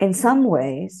in some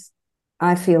ways,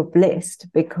 I feel blessed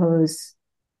because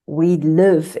we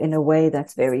live in a way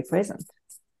that's very present.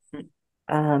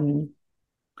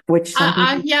 Which some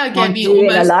people can't Gabi, do in a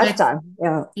almost lifetime.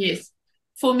 Yes.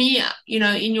 For me,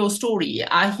 in your story,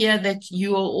 I hear that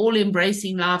you are all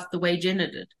embracing life the way Jenna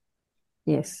did.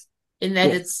 Yes. In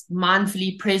that it's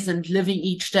mindfully present, living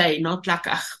each day, not like,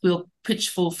 we'll pitch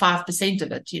for 5%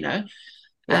 of it,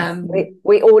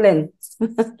 We all in.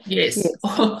 Yes. Yes.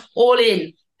 All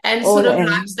in. And All sort of in.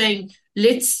 like saying,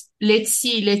 let's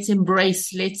see, let's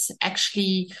embrace, let's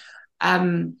actually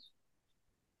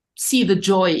see the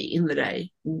joy in the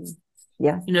day.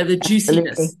 Yeah. The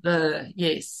juiciness,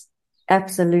 yes.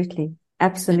 Absolutely.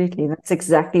 Absolutely. That's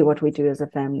exactly what we do as a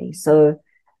family. So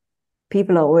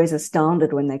people are always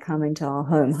astounded when they come into our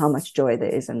home, how much joy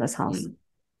there is in this house.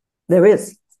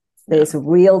 There's a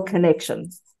real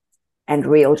connection and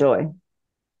real joy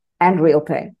and real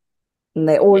pain. And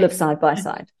they all live side by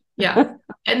side. Yeah.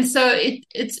 And so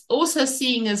it's also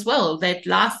seeing as well that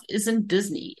life isn't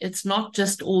Disney. It's not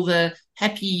just all the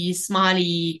happy,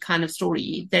 smiley kind of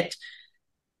story, that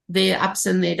there are ups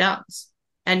and there are downs.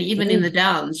 And even in the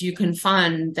downs, you can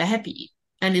find the happy.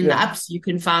 And in the ups, you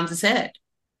can find the sad.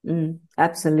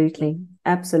 Absolutely.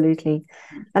 Absolutely.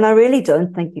 And I really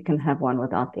don't think you can have one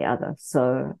without the other.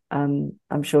 So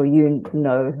I'm sure you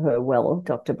know her well,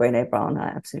 Dr. Brené Brown. I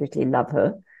absolutely love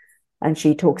her. And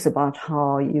she talks about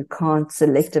how you can't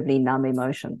selectively numb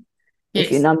emotion. Yes.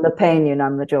 If you numb the pain, you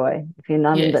numb the joy. If you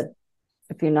numb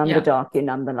the dark, you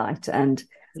numb the light. And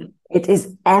it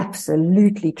is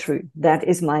absolutely true. That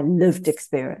is my lived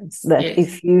experience, that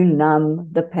if you numb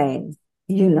the pain,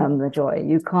 you numb the joy.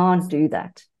 You can't do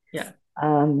that. Yeah.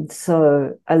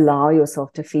 So allow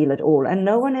yourself to feel it all. And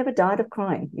no one ever died of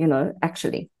crying,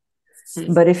 actually.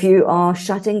 But if you are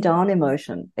shutting down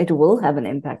emotion, it will have an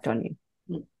impact on you.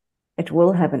 It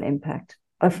will have an impact,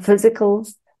 a physical,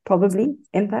 probably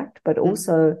impact, but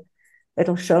also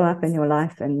it'll show up in your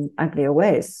life in uglier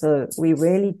ways. So we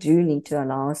really do need to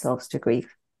allow ourselves to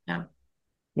grieve.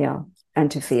 Yeah.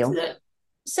 And to feel.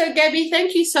 So Gabi,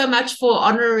 thank you so much for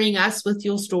honoring us with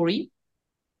your story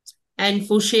and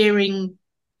for sharing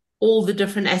all the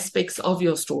different aspects of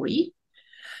your story.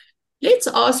 Let's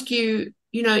ask you,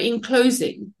 in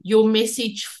closing, your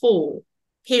message for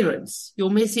parents, your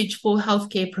message for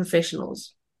healthcare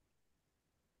professionals.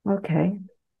 Okay.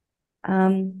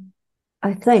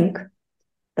 I think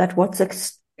that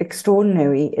what's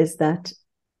extraordinary is that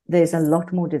there's a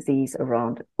lot more disease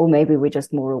around, or maybe we're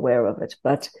just more aware of it.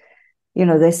 But,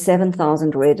 there's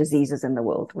 7,000 rare diseases in the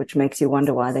world, which makes you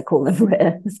wonder why they call them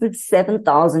rare. There's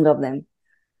 7,000 of them.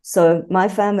 So my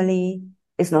family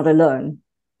is not alone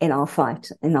in our fight,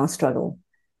 in our struggle.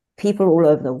 People all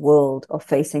over the world are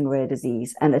facing rare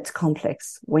disease, and it's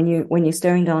complex. When you're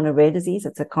staring down a rare disease,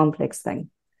 it's a complex thing.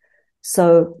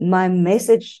 So my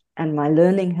message and my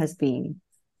learning has been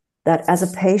that as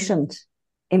a patient,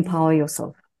 empower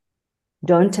yourself.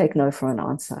 Don't take no for an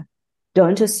answer.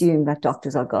 Don't assume that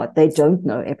doctors are God. They don't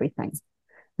know everything.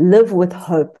 Live with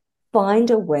hope.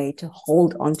 Find a way to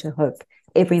hold on to hope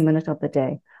every minute of the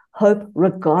day. hope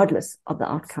regardless of the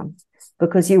outcome,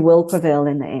 because you will prevail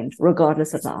in the end,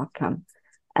 regardless of the outcome.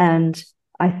 And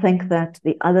I think that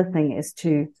the other thing is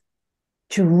to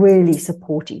really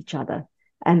support each other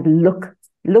and look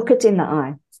it in the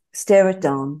eye, stare it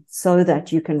down, so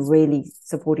that you can really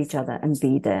support each other and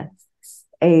be there.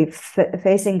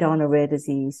 Facing down a rare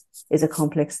disease is a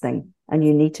complex thing, and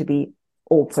you need to be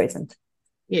all present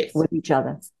with each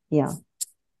other. Yeah.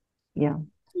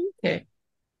 Okay.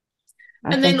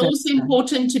 And then also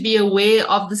important to be aware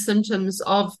of the symptoms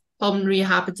of pulmonary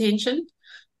hypertension,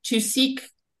 to seek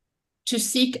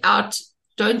out.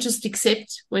 Don't just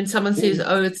accept when someone says,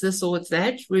 oh, it's this or it's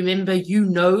that. Remember, you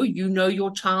know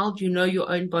your child, you know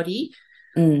your own body.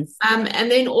 And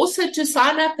then also to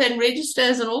sign up and register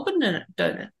as an organ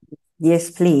donor.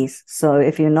 Yes, please. So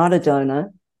if you're not a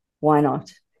donor, why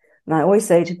not? And I always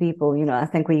say to people, I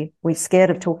think we're scared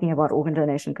of talking about organ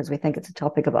donation because we think it's a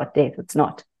topic about death. It's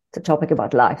not. It's a topic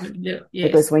about life. Yes.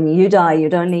 Because when you die, you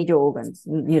don't need your organs.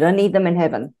 You don't need them in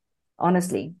heaven,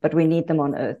 honestly, but we need them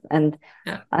on earth. And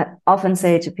I often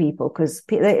say to people, because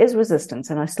there is resistance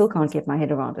and I still can't get my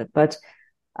head around it, but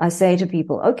I say to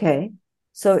people, okay,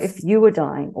 so if you were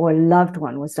dying or a loved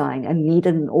one was dying and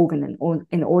needed an organ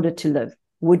in order to live,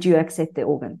 would you accept the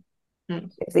organ?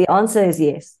 If the answer is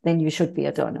yes, then you should be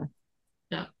a donor.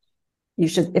 Yeah. You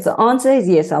should. If the answer is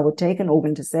yes, I would take an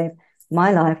organ to save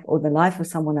my life or the life of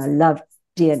someone I love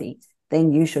dearly,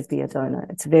 then you should be a donor.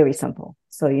 It's very simple.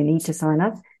 So you need to sign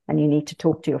up and you need to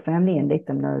talk to your family and let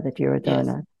them know that you're a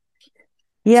donor.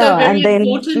 Yes. So very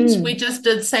important. We just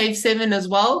did Save 7 as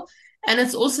well. And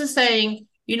it's also saying,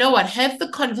 you know what, have the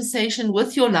conversation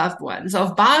with your loved ones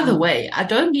of, by the way, I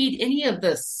don't need any of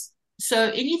this. So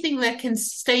anything that can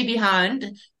stay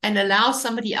behind and allow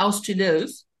somebody else to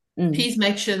live, please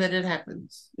make sure that it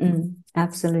happens.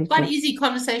 Absolutely. Quite easy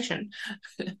conversation.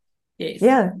 Yes.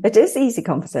 Yeah, it is easy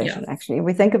conversation, actually.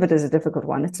 We think of it as a difficult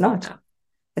one. It's not. No.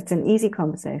 It's an easy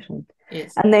conversation.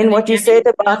 Yes. And then what you said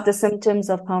about the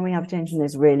symptoms of pulmonary hypertension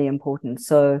is really important.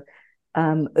 So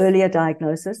earlier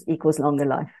diagnosis equals longer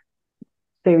life.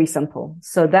 Very simple.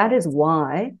 So that is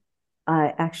why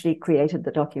I actually created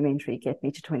the documentary, Get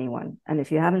Me to 21. And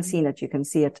if you haven't seen it, you can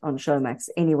see it on Showmax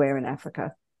anywhere in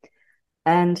Africa.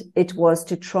 And it was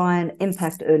to try and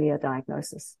impact earlier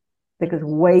diagnosis because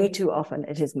way too often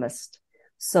it is missed.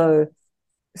 So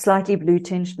slightly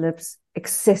blue-tinged lips,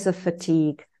 excessive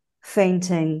fatigue,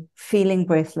 fainting, feeling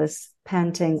breathless,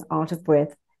 panting, out of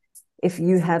breath. If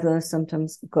you have those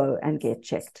symptoms, go and get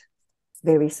checked.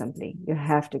 Very simply, you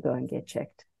have to go and get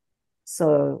checked.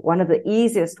 So one of the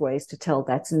easiest ways to tell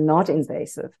that's not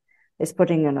invasive is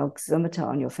putting an oximeter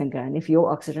on your finger. And if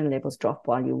your oxygen levels drop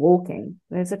while you're walking,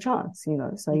 there's a chance,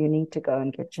 so you need to go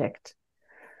and get checked.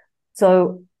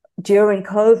 So during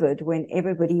COVID, when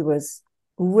everybody was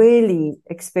really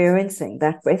experiencing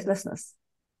that breathlessness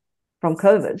from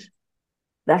COVID,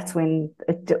 that's when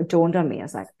it dawned on me. I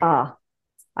was like, I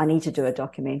need to do a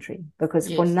documentary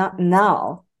because for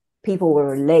now, people will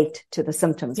relate to the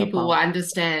symptoms. People will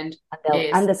understand. And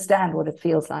they'll understand what it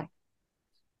feels like.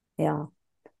 Yeah.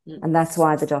 And that's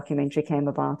why the documentary came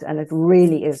about. And it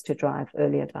really is to drive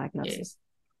earlier diagnosis.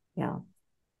 Yeah.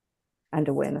 And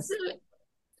awareness.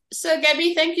 So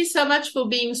Gabi, thank you so much for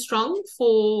being strong,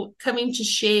 for coming to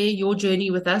share your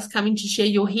journey with us, coming to share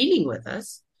your healing with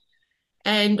us,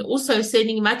 and also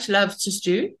sending much love to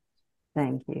Stu.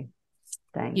 Thank you.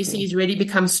 Thank you. You see, he's really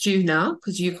become Stu now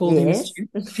because you called him Stu.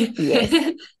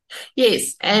 Yes.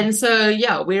 Yes. And so,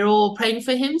 we're all praying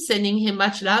for him, sending him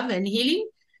much love and healing.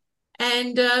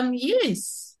 And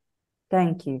yes.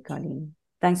 Thank you, Colleen.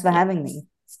 Thanks for having me.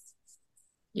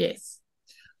 Yes.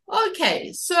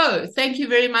 Okay. So thank you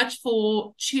very much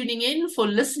for tuning in, for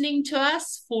listening to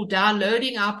us, for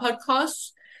downloading our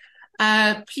podcasts.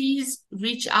 Please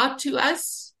reach out to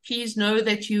us. Please know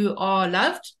that you are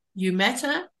loved, you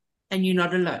matter, and you're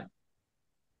not alone.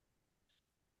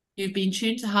 You've been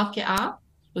tuned to Healthcare Hour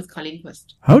with Colleen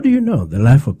Qvist. How do you know the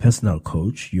life of personal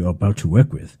coach you're about to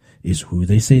work with is who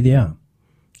they say they are?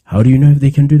 How do you know if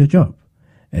they can do the job?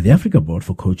 At the Africa Board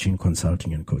for Coaching,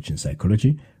 Consulting and Coaching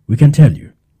Psychology, we can tell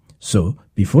you. So,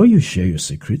 before you share your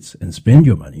secrets and spend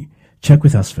your money, check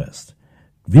with us first.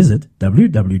 Visit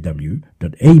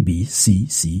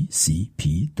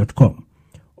www.abccccp.com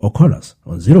or call us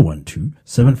on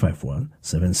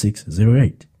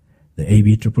 012-751-7608. The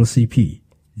ABCCP,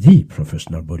 the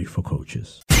professional body for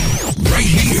coaches. Right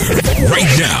here,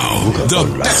 right now, the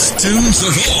best tunes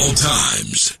of all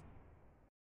times.